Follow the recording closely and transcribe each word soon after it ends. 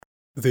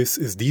This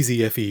is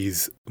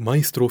DZFE's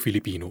Maestro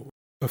Filipino,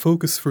 a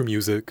focus for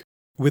music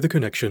with a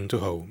connection to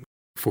home.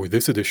 For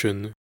this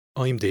edition,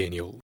 I'm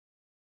Daniel.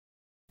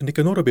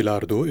 Nicanor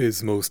Abelardo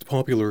is most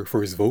popular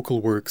for his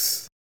vocal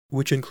works,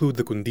 which include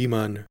the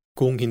Kundiman,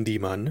 Kung Hindi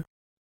Man,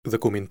 the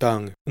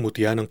Kumintang,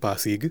 Mutya ng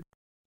Pasig,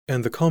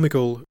 and the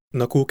comical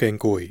Naku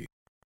Kengkoy.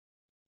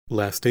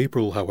 Last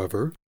April,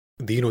 however,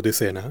 Dino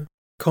Decena,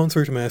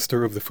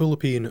 concertmaster of the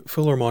Philippine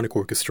Philharmonic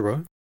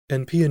Orchestra,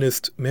 and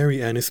pianist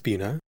Mary Ann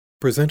Espina,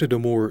 presented a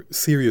more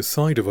serious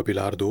side of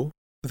Abelardo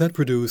that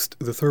produced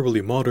the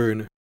thoroughly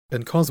modern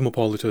and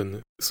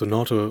cosmopolitan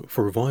Sonata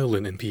for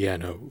Violin and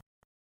Piano.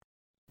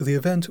 The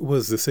event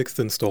was the sixth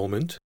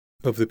installment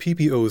of the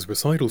PPO's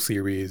Recital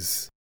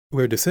series,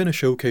 where Decena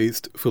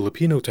showcased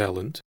Filipino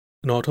talent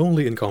not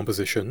only in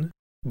composition,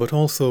 but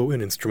also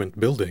in instrument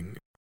building.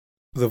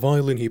 The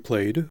violin he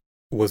played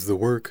was the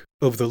work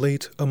of the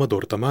late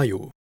Amador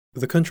Tamayo,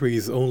 the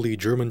country's only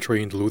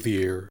German-trained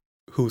luthier,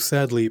 who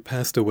sadly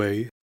passed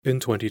away in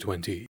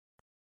 2020.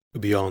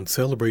 Beyond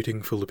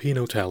celebrating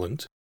Filipino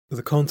talent,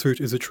 the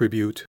concert is a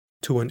tribute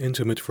to an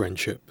intimate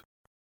friendship.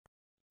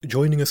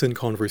 Joining us in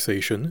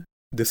conversation,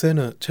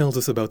 Decena tells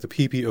us about the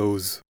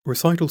PPO's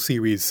Recital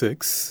Series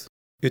 6,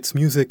 its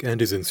music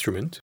and his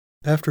instrument,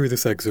 after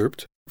this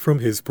excerpt from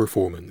his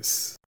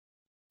performance.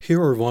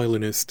 Here are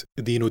violinist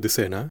Dino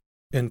Decena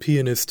and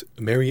pianist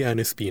Mary Ann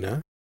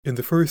Espina in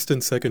the first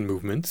and second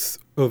movements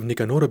of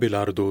Nicanor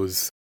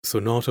Abelardo's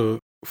Sonata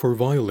for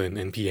Violin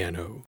and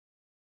Piano.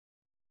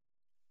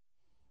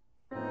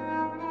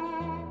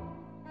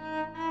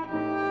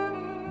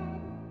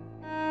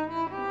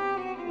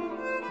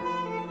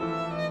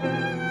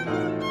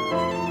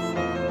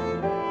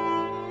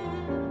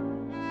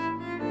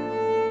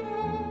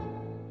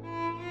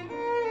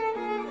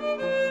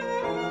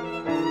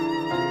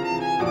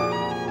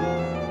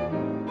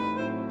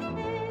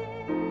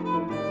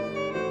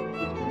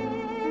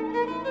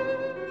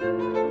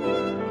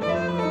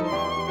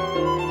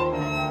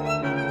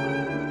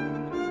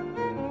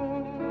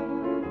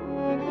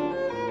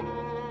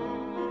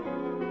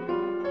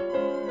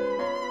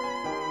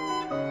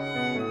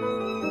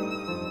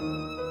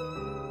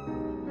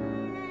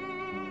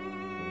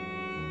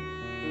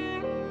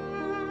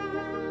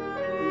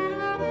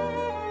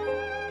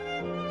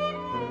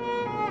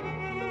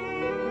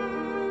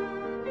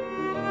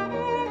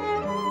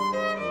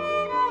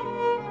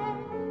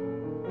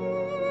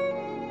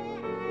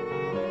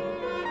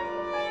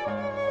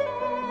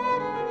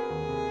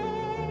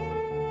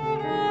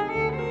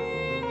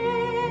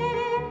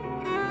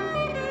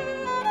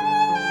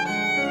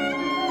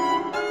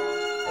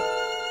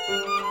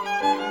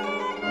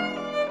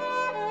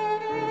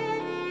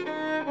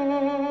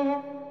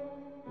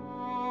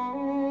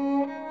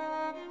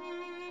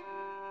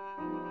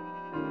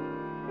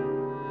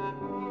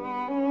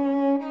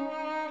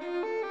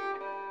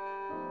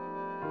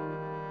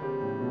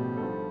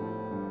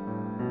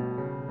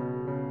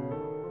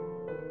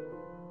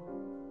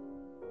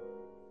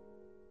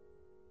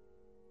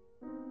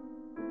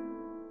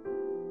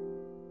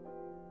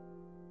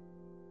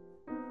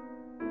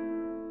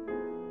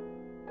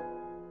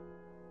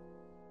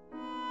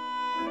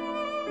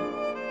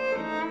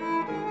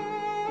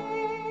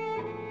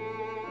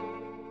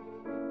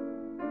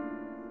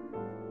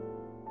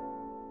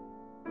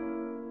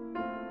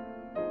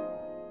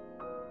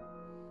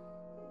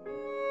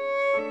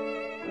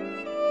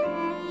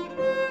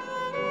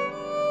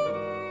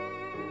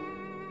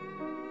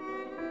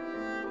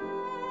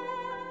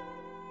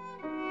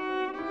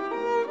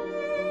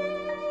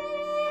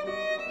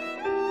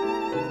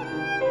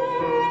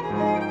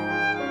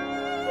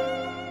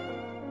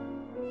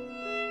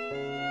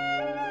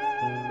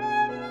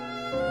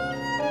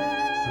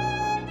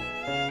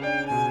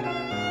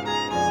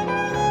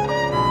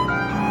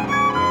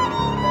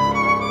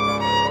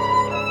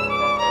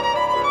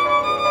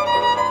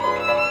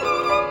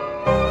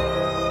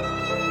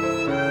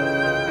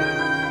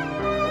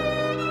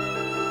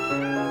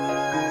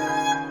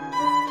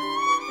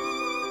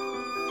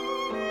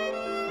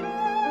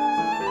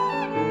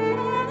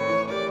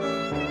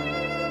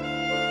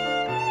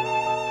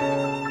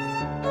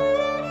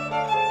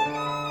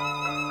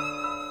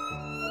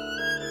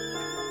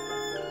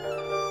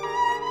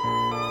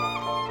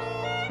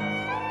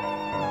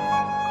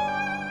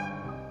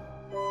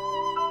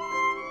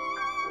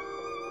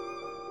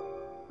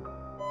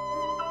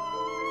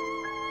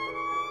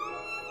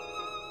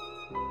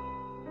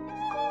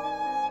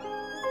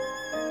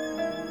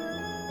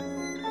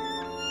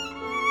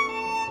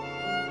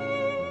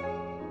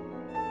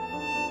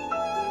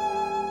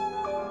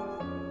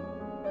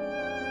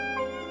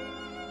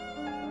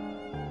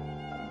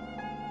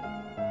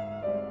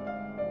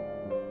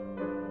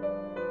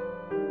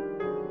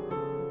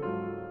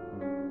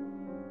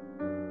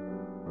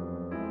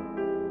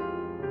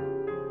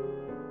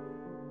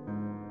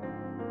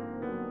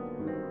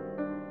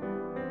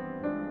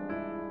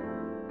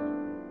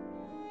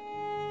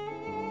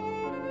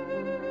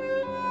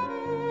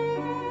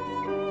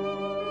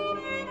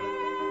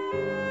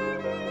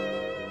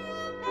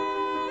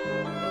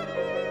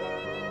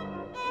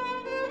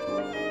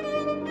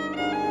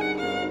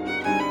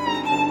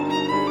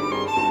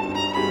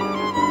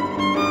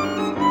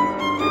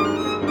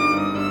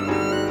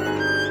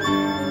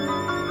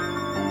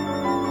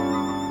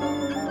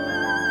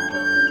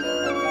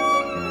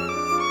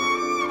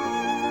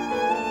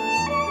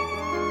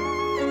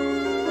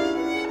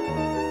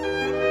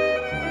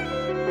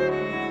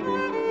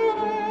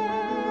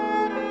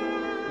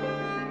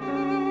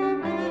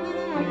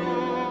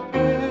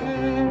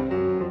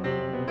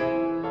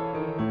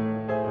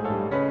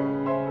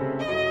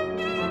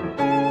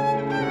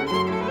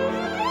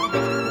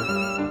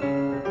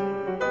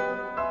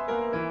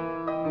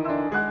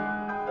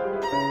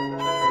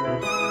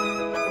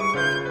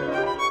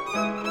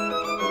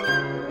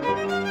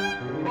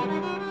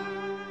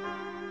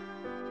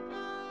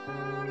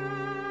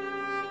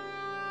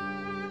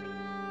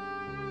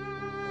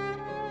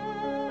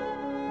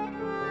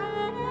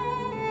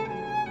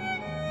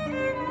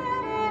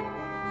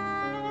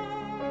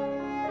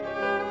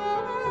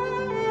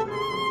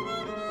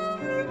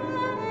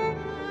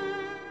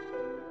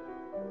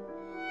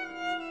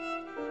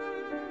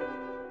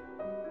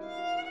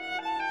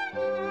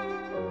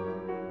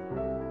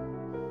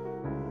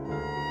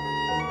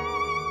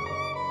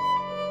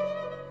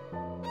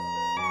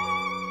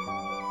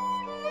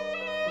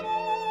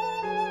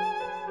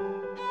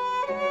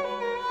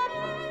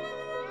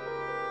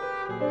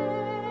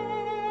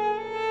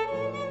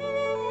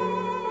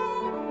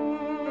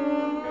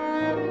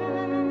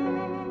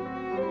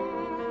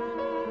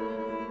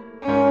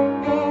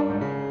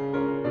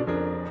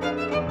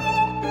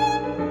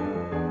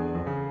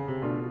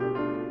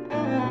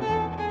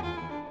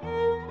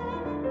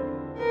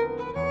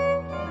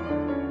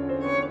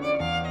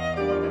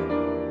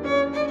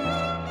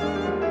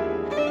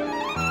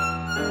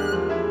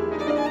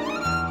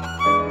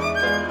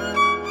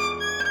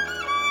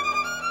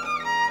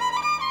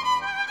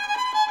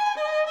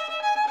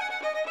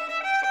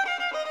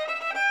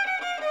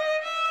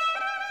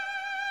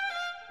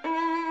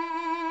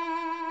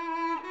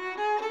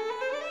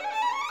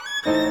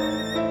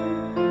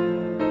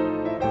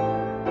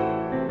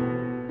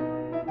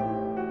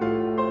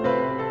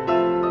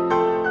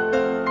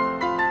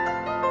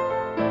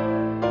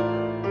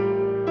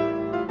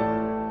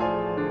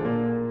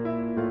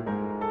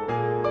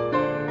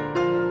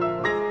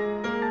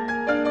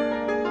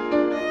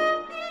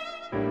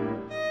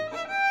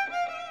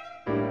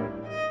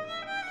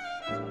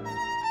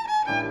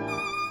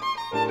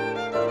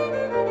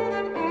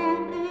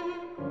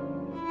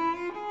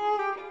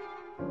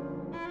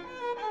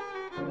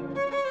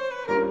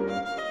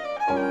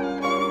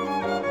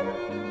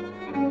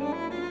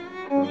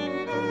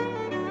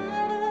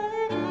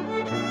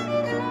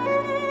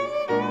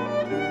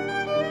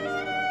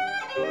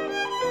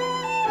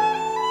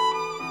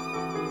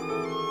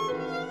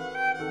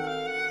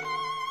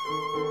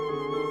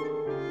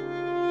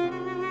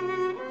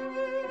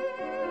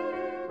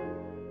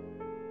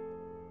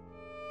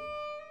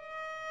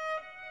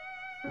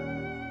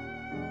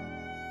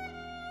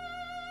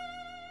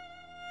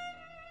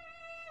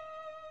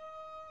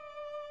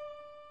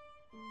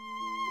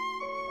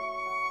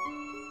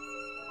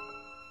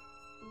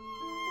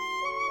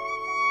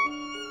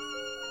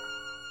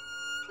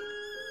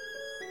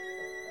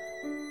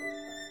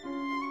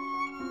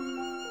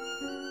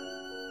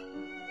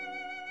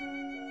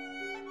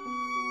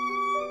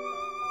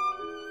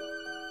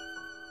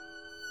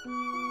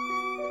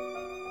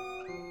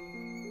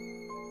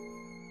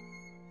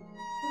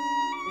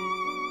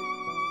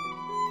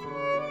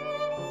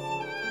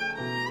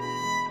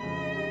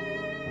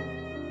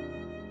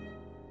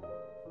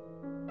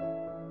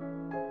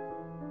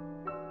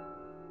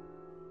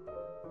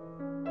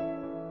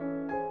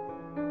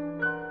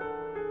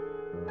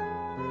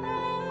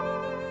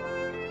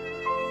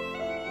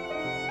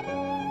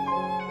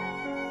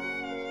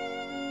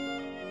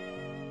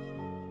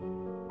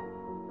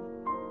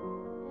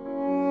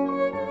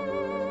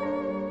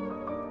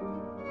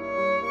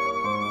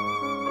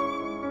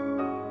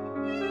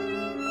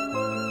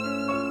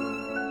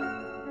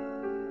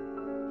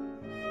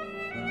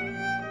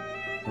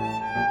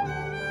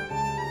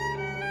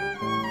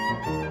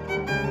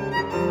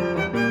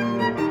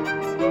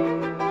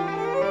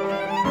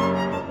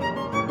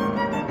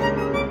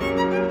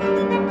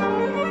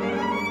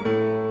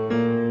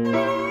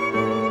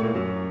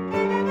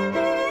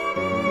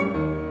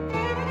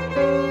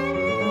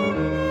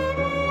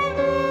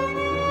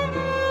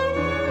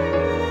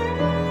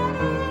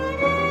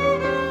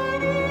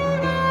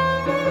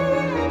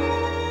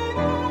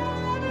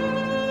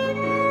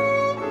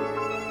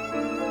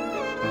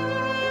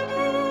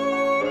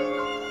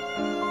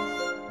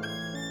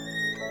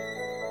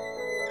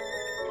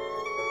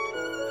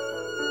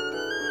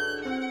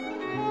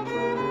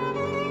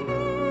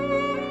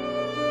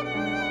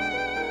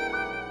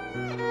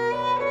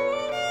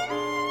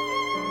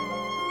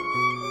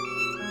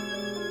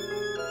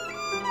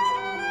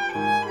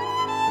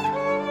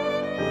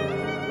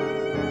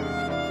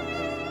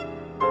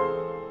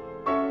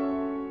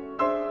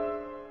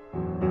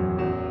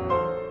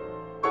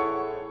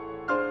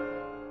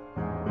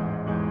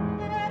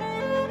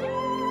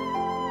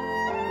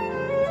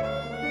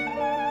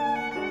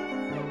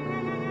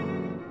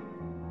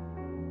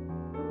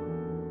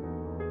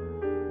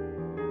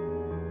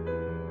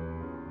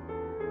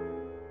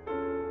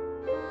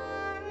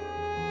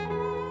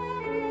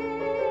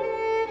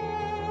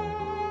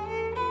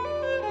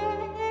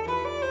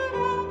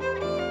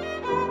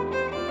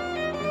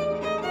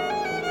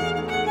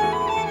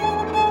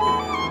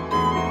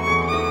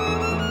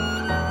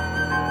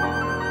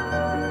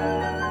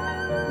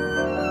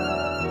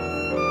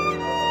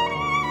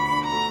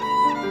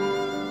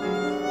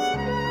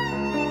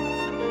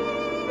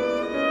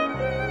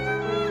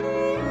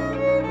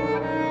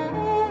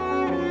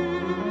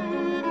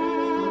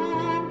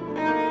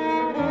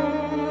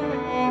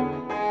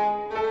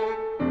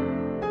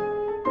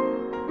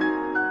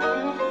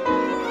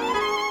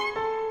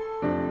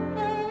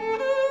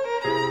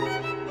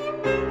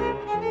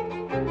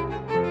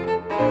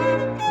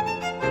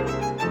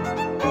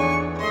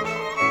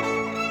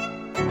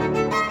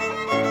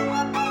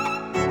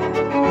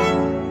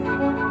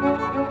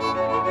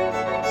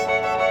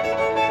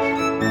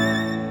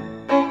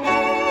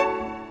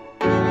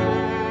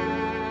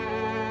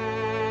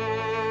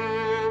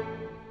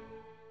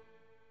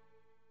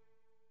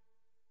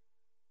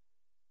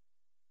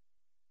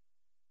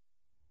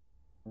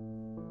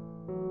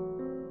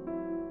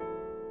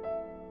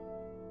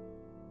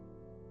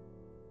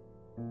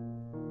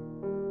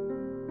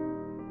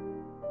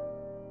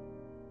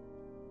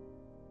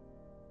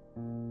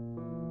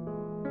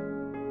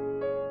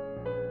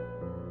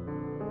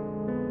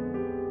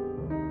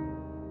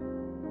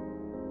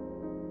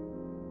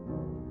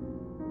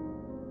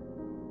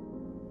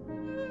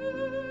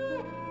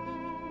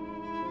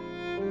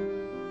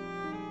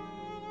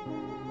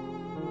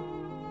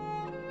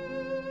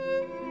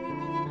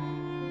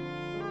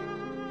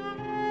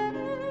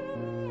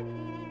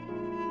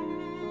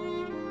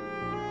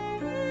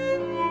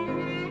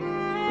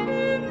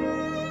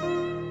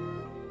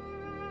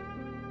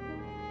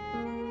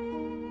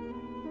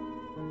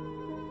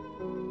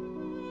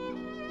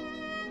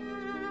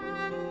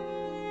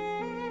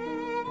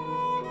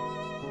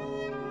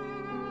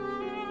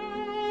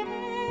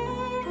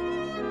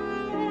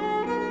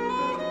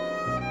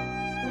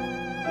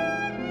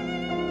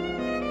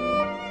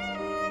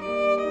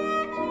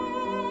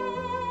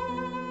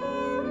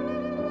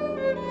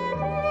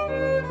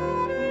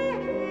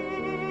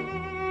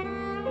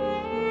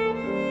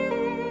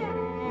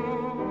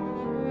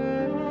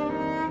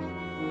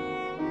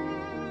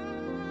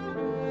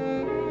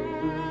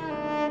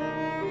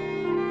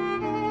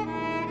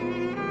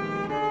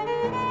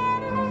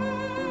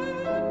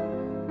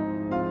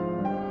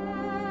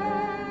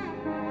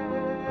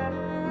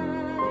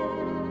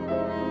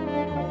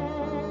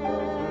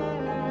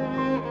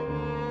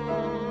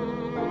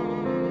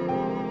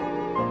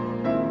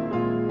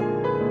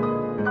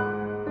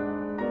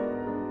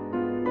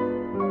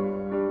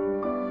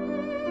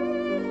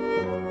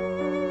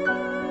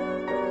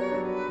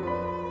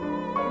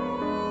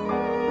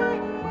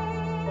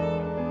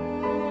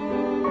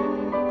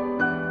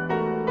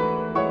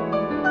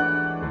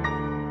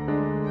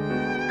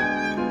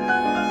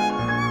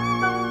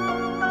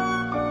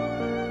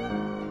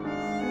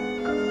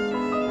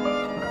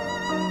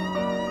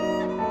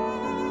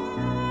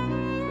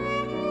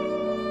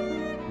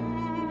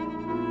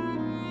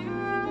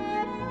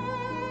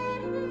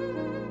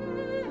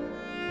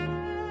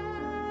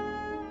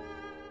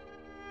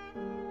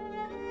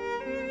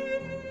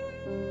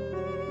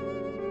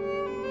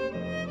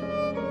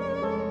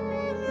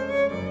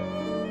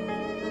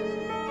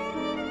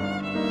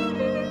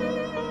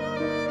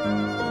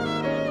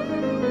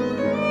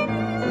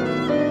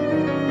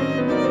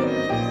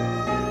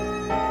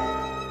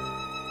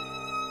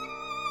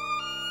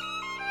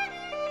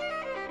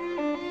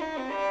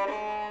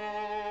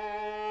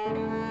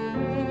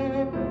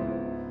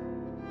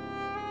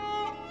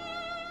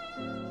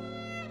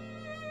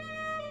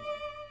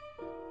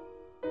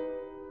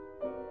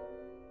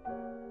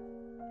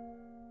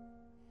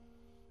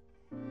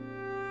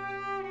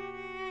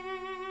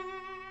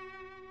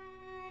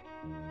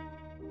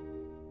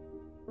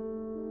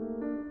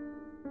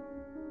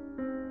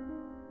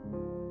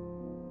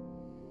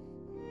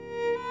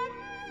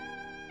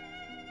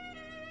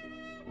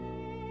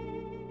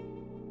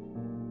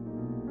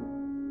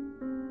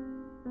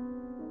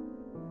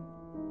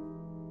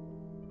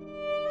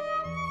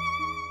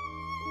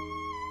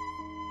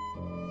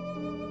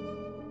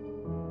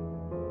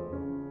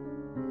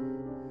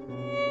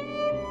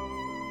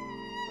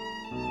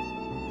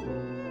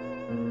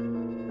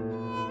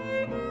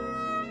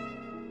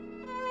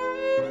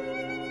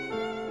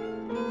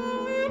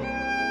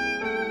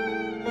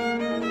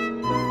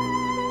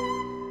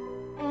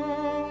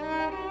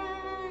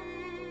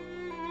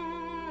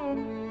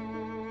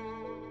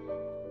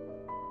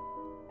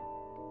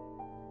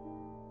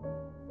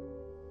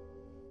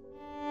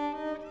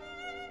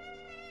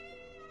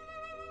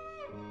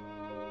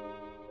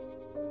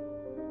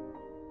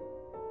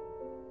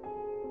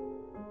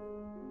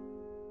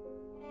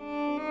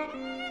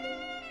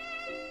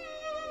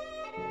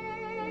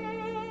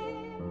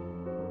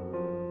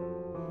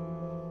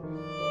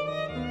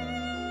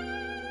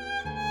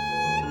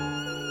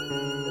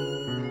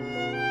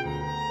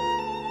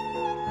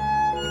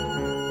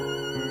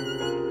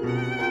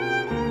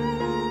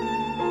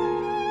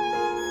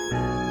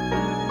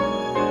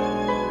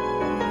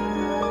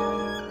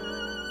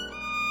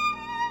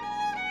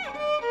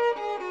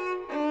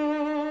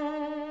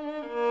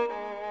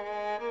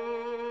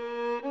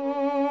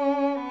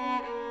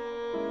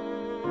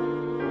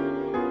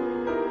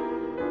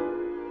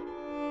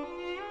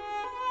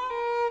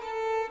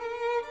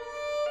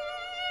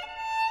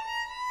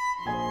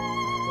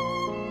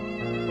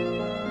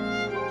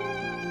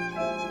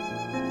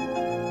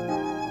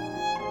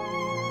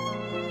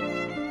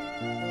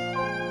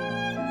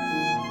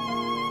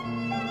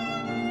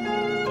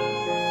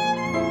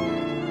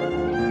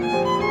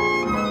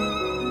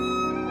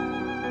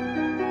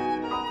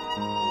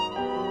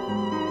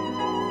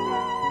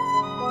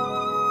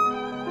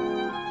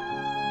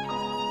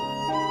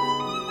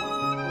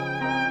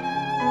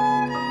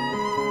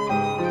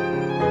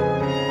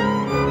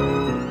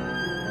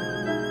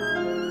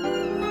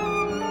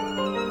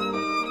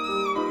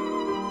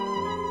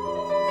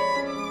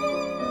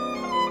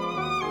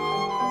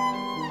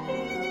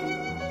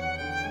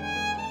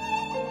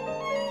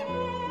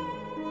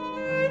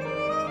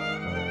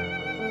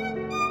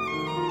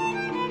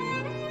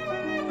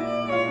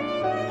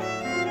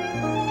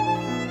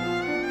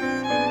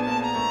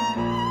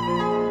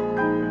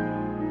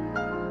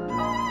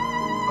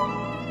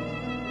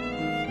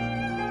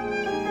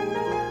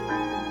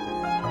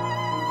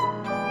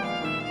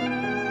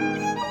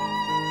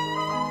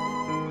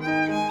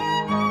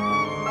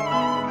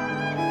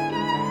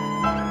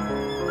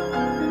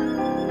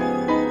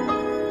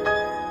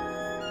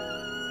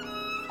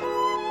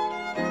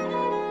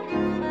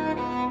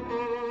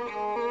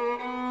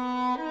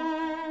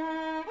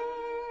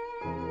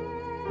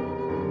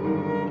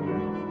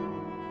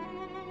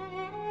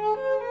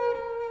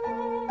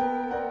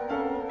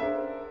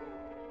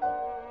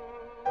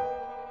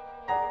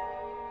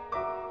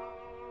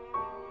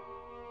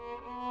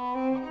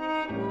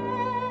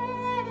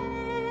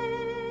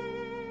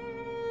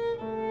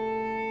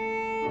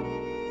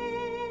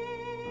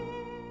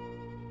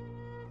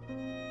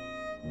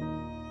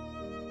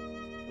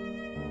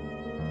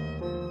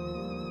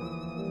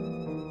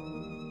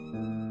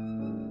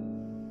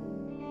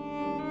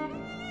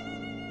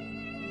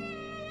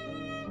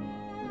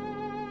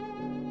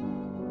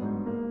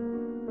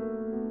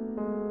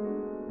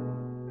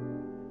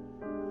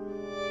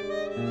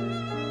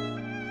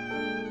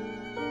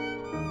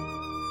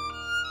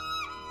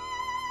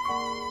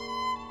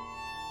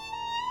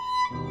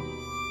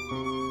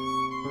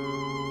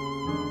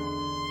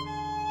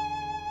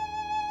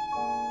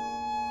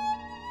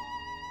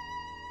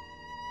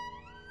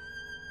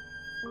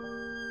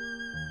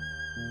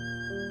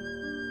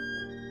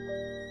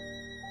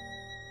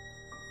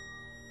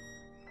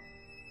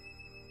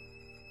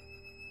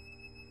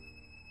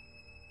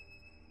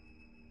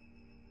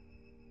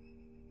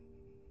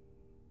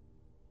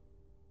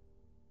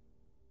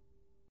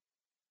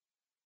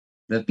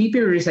 The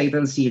PPO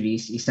Recital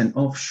series is an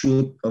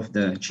offshoot of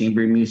the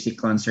Chamber Music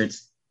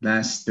Concerts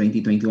last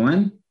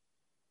 2021.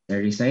 The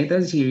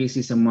Recital series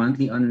is a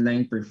monthly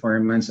online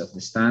performance of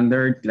the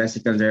standard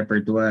classical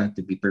repertoire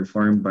to be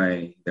performed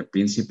by the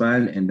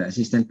principal and the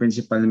assistant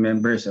principal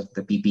members of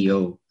the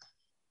PPO.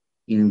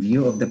 In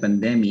view of the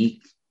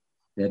pandemic,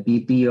 the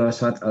PPO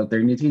sought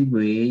alternative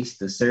ways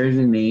to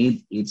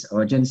serenade its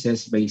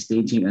audiences by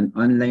staging an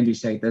online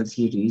recital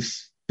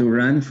series to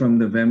run from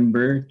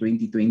November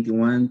 2021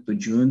 to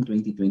June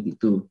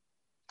 2022.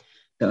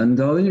 The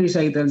ongoing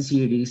recital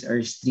series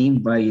are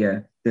streamed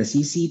via the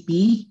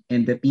CCP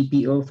and the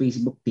PPO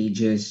Facebook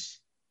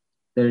pages.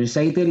 The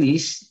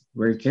recitalists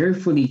were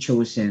carefully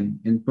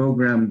chosen and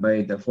programmed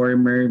by the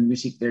former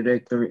music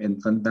director and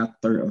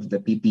conductor of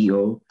the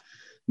PPO,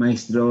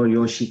 Maestro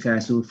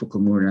Yoshikazu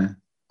Fukumura.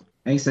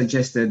 I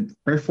suggested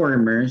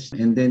performers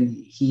and then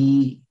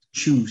he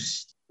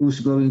choose who's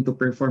going to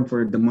perform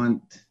for the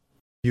month.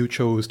 You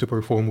chose to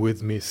perform with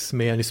Miss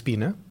Mayan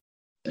Espina?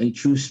 I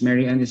choose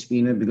Mary Ann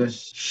Espina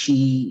because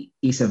she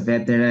is a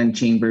veteran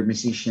chamber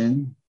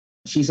musician.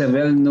 She's a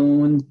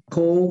well-known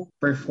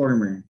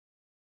co-performer.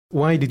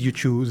 Why did you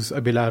choose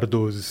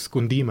Abelardo's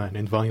Kundiman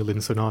and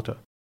Violin Sonata?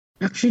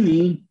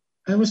 Actually,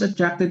 I was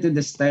attracted to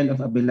the style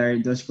of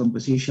Abelardo's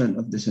composition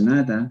of the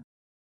sonata.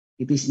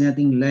 It is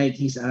nothing like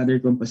his other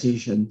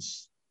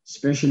compositions,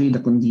 especially the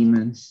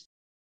Kundimans.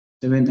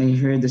 So when I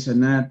heard the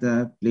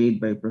sonata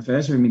played by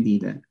Professor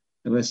Medina,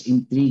 I was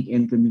intrigued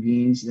and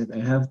convinced that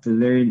I have to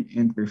learn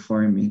and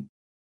perform it.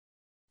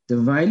 The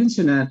violin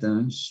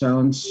sonata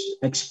sounds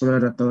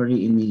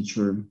exploratory in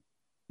nature.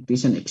 It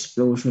is an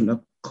explosion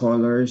of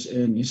colors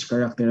and is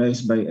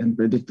characterized by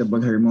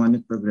unpredictable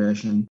harmonic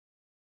progression.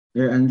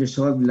 There are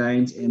unresolved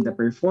lines, and the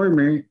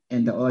performer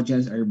and the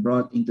audience are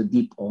brought into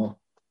deep awe.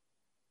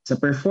 As a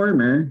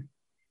performer,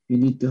 you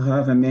need to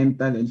have a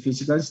mental and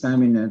physical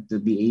stamina to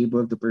be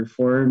able to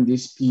perform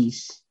this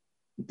piece.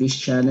 It is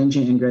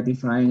challenging and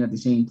gratifying at the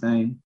same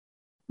time.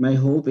 My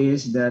hope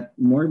is that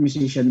more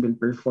musicians will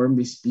perform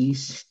this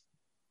piece.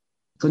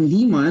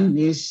 Kundiman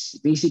is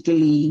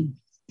basically,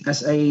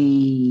 as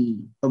I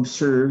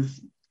observed,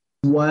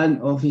 one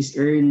of his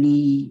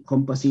early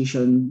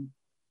composition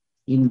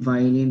in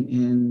violin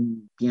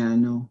and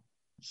piano.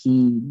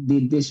 He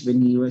did this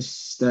when he was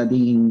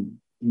studying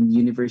in the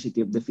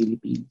University of the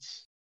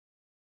Philippines.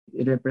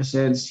 It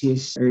represents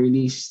his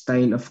early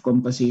style of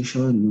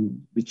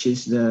composition, which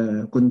is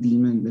the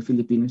kundiman, the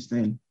Filipino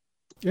style.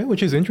 Yeah,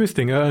 which is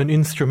interesting. An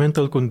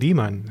instrumental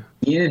kundiman.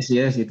 Yes,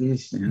 it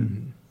is.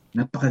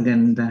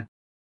 Napakaganda.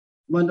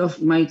 One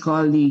of my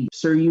colleagues,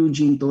 Sir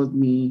Eugene, told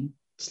me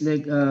it's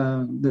like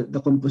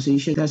the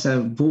composition has a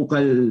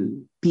vocal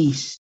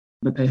piece,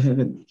 but I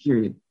haven't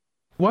heard it.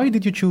 Why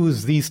did you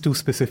choose these two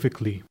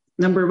specifically?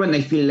 Number one,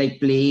 I feel like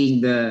playing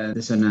the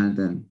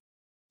sonata.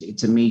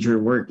 It's a major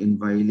work in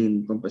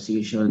violin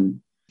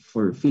composition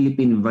for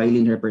Philippine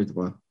violin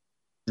repertoire.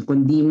 The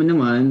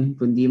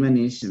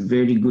kundiman is a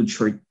very good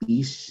short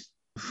piece.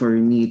 For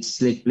me, it's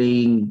like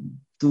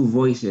playing two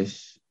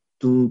voices,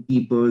 two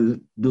people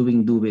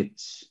doing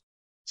duets.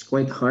 It's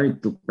quite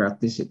hard to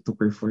practice it, to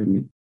perform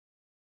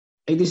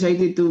it. I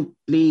decided to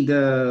play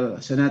the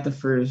sonata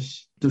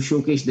first to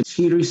showcase the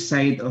serious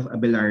side of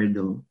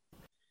Abelardo,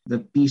 the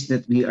piece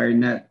that we are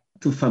not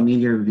too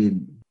familiar with.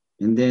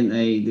 And then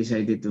I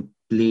decided to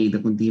play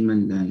the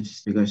kundiman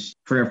last because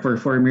for a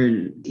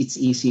performer, it's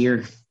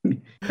easier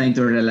time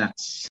to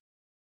relax.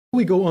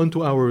 We go on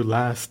to our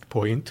last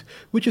point,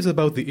 which is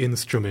about the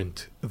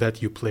instrument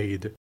that you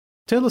played.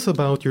 Tell us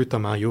about your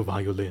Tamayo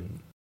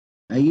violin.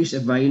 I use a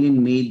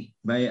violin made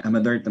by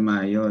Amador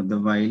Tamayo. The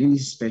violin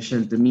is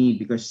special to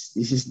me because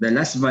this is the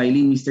last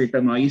violin Mr.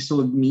 Tamayo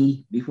sold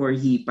me before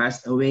he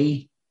passed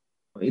away.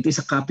 It is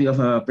a copy of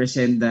a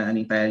Presenda, an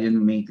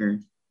Italian maker.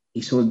 He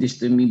sold this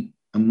to me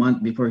a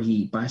month before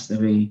he passed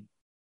away.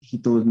 He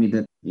told me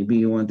that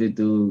maybe he wanted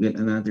to get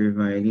another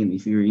violin.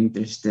 If you're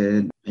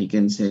interested, I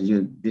can sell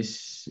you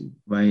this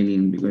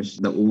violin because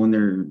the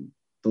owner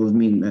told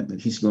me that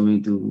he's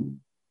going to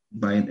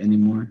buy it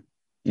anymore.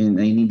 And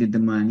I needed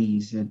the money.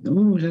 He said,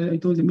 oh, I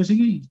told him,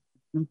 sige,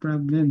 no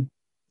problem.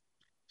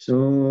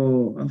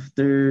 So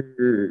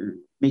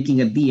after making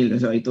a deal,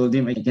 so I told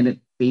him I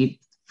cannot pay it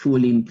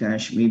full in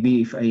cash.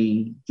 Maybe if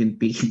I can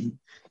pay,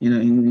 in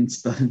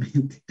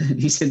installment.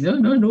 He said,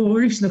 no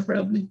worries, no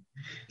problem.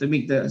 To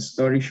make the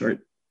story short,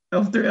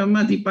 after a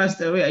month he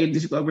passed away, I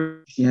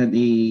discovered he had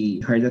a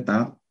heart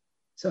attack.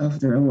 So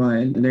after a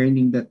while,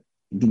 learning that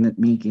he did not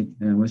make it,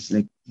 I was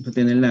like,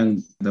 buti na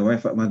lang, the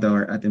wife of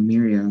Madar, Ate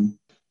Miriam,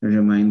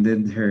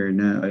 reminded her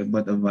na I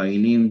bought a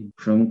violin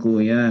from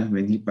Kuya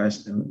when he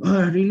passed away.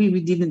 Oh, really? We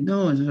didn't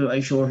know. So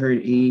I show her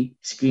a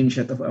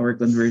screenshot of our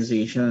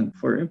conversation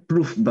for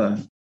proof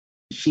ba.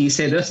 She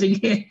said, oh,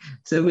 sige.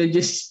 So we'll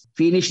just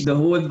finish the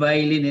whole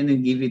violin and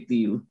then give it to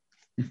you.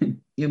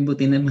 Yung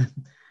buti naman.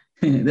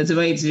 That's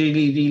why it's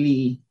really,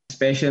 really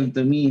special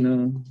to me.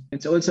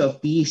 It's also a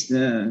piece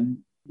na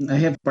I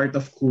have part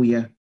of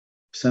Kuya,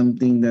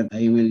 something that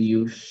I will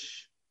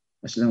use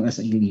as long as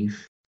I live.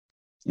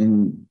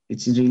 And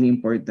it's really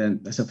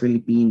important as a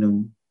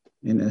Filipino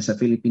and as a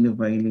Filipino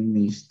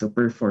violinist to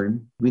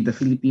perform with the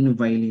Filipino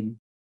violin.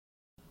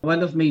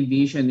 One of my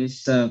vision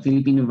is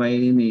Filipino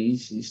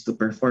violinist is to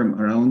perform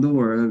around the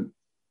world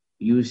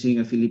using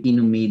a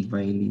Filipino-made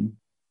violin.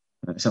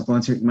 As a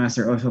concert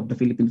master also of the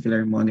Philippine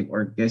Philharmonic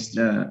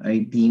Orchestra,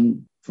 I think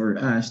for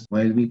us,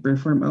 while we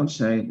perform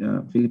outside,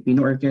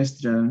 Filipino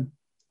orchestra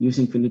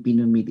using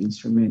Filipino-made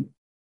instrument.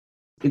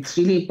 It's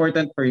really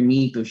important for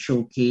me to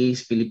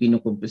showcase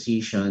Filipino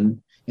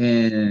composition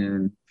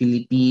and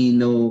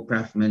Filipino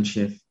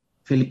craftsmanship,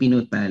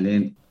 Filipino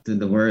talent to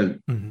the world,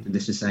 to the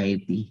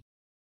society.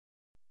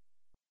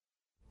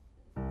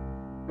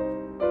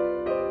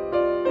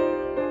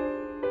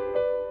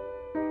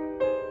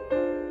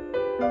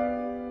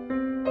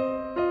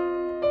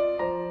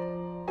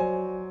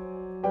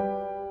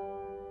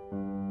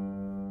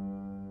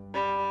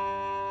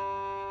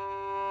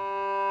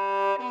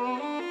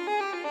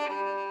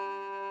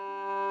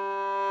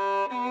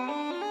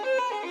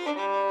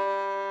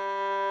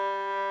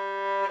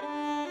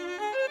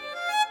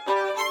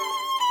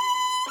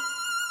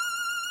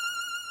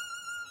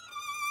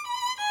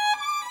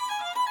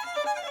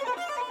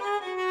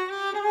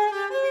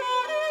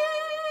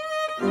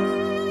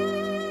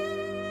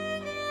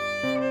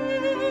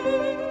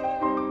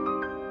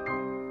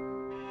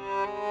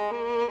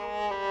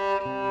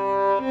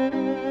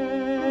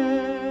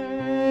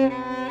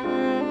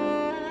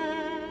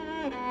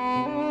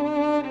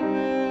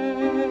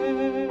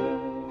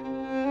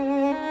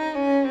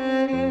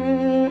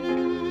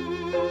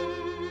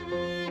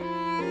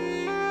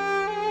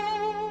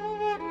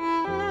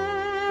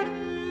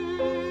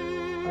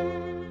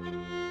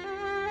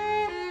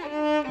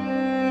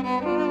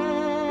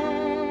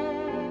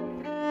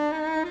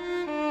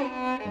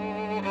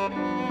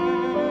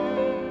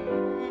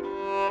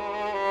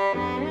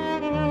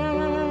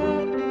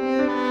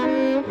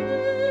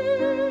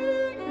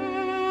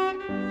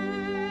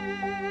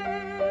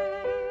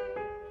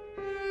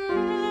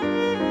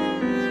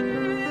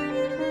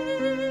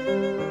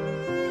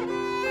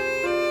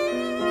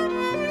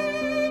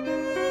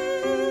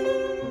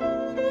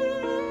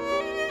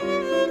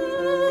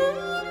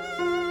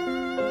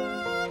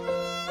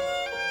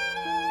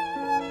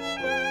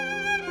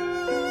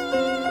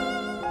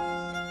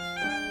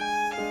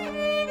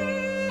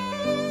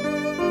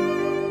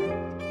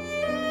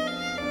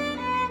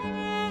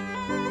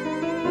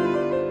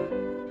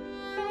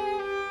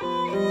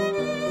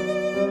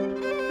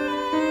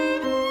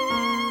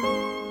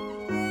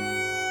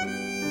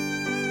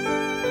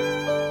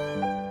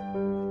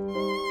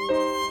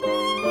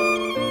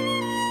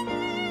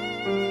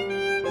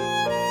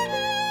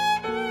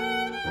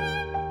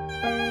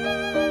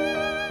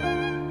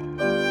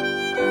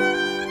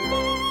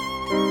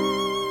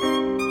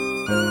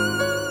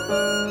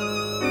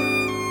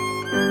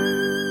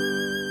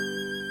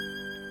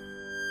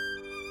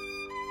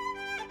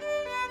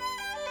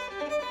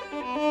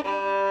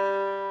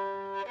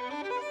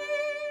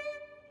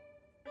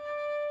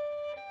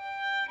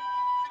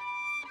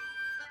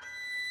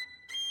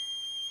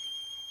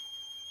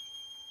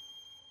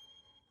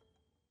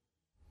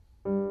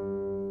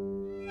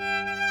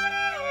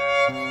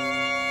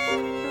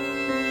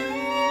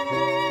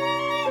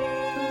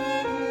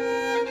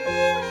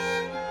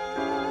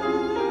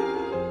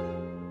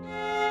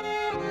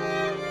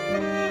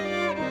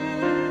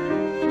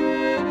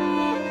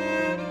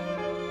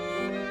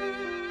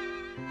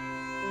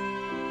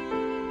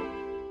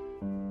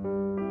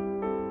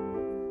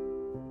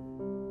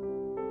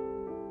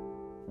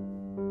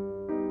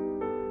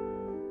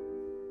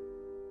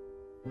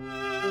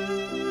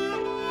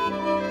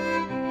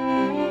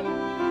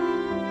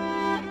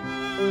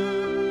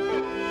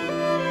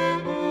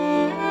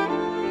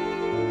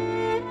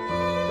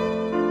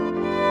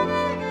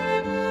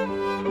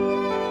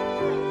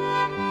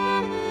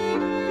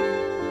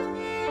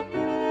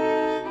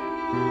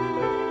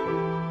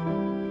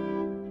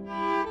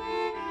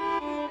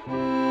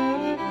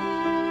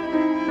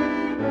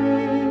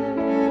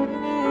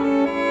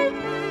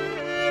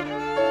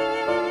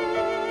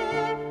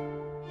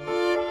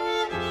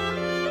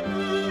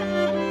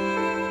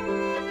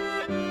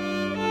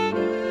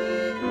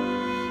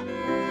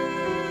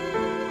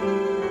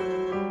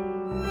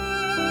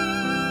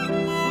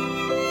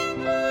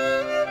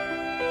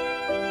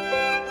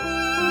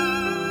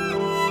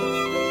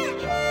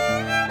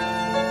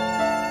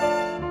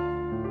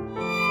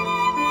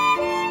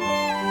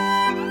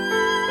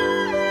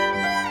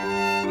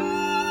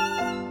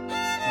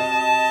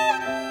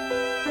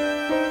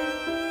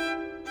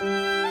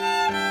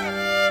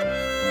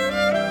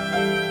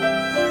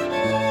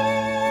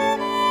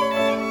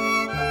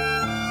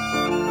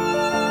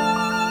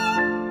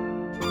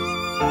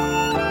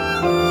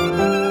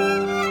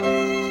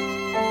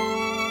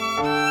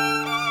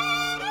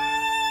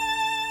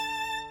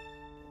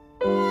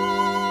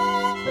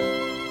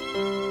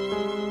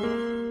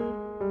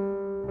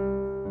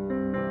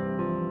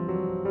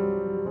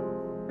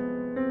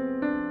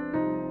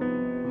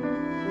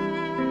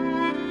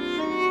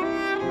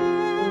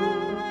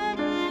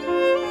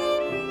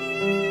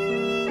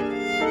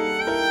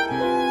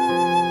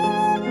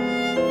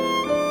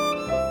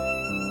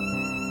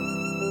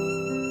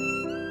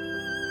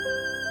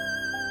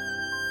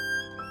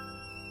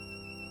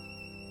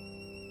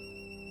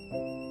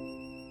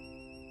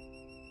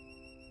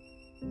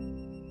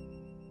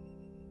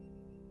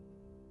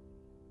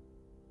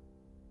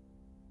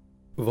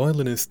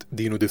 violinist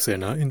Dino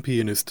Decena and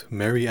pianist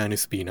Mary Ann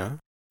Espina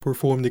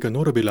performed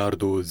Nicanor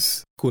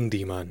Abelardo's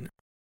Kundiman.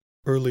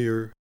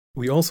 Earlier,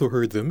 we also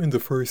heard them in the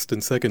first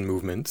and second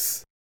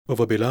movements of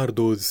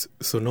Abelardo's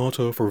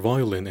Sonata for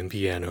Violin and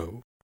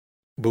Piano.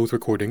 Both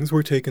recordings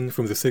were taken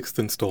from the sixth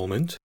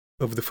installment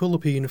of the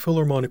Philippine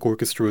Philharmonic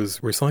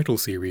Orchestra's Recital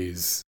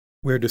series,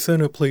 where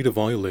Decena played a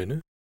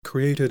violin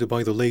created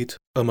by the late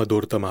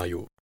Amador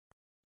Tamayo.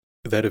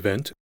 That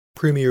event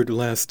premiered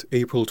last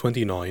April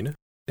 29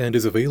 and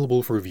is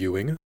available for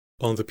viewing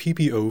on the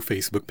PPO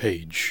Facebook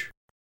page.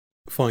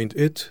 Find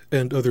it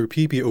and other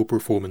PPO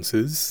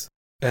performances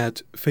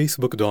at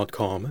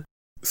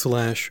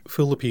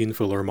facebook.com/Philippine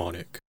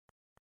Philharmonic.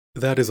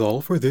 That is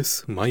all for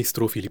this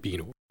Maestro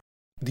Filipino,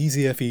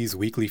 DZFE's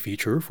weekly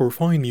feature for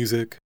fine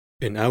music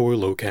in our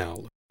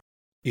locale.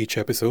 Each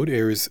episode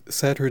airs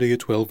Saturday at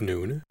 12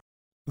 noon,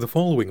 the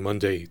following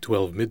Monday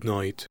 12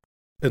 midnight,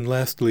 and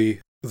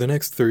lastly, the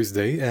next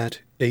Thursday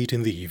at 8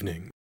 in the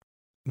evening.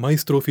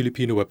 Maestro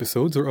Filipino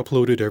episodes are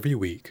uploaded every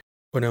week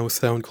on our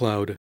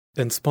SoundCloud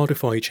and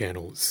Spotify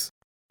channels.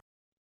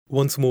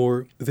 Once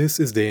more, this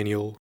is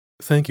Daniel.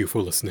 Thank you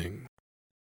for listening.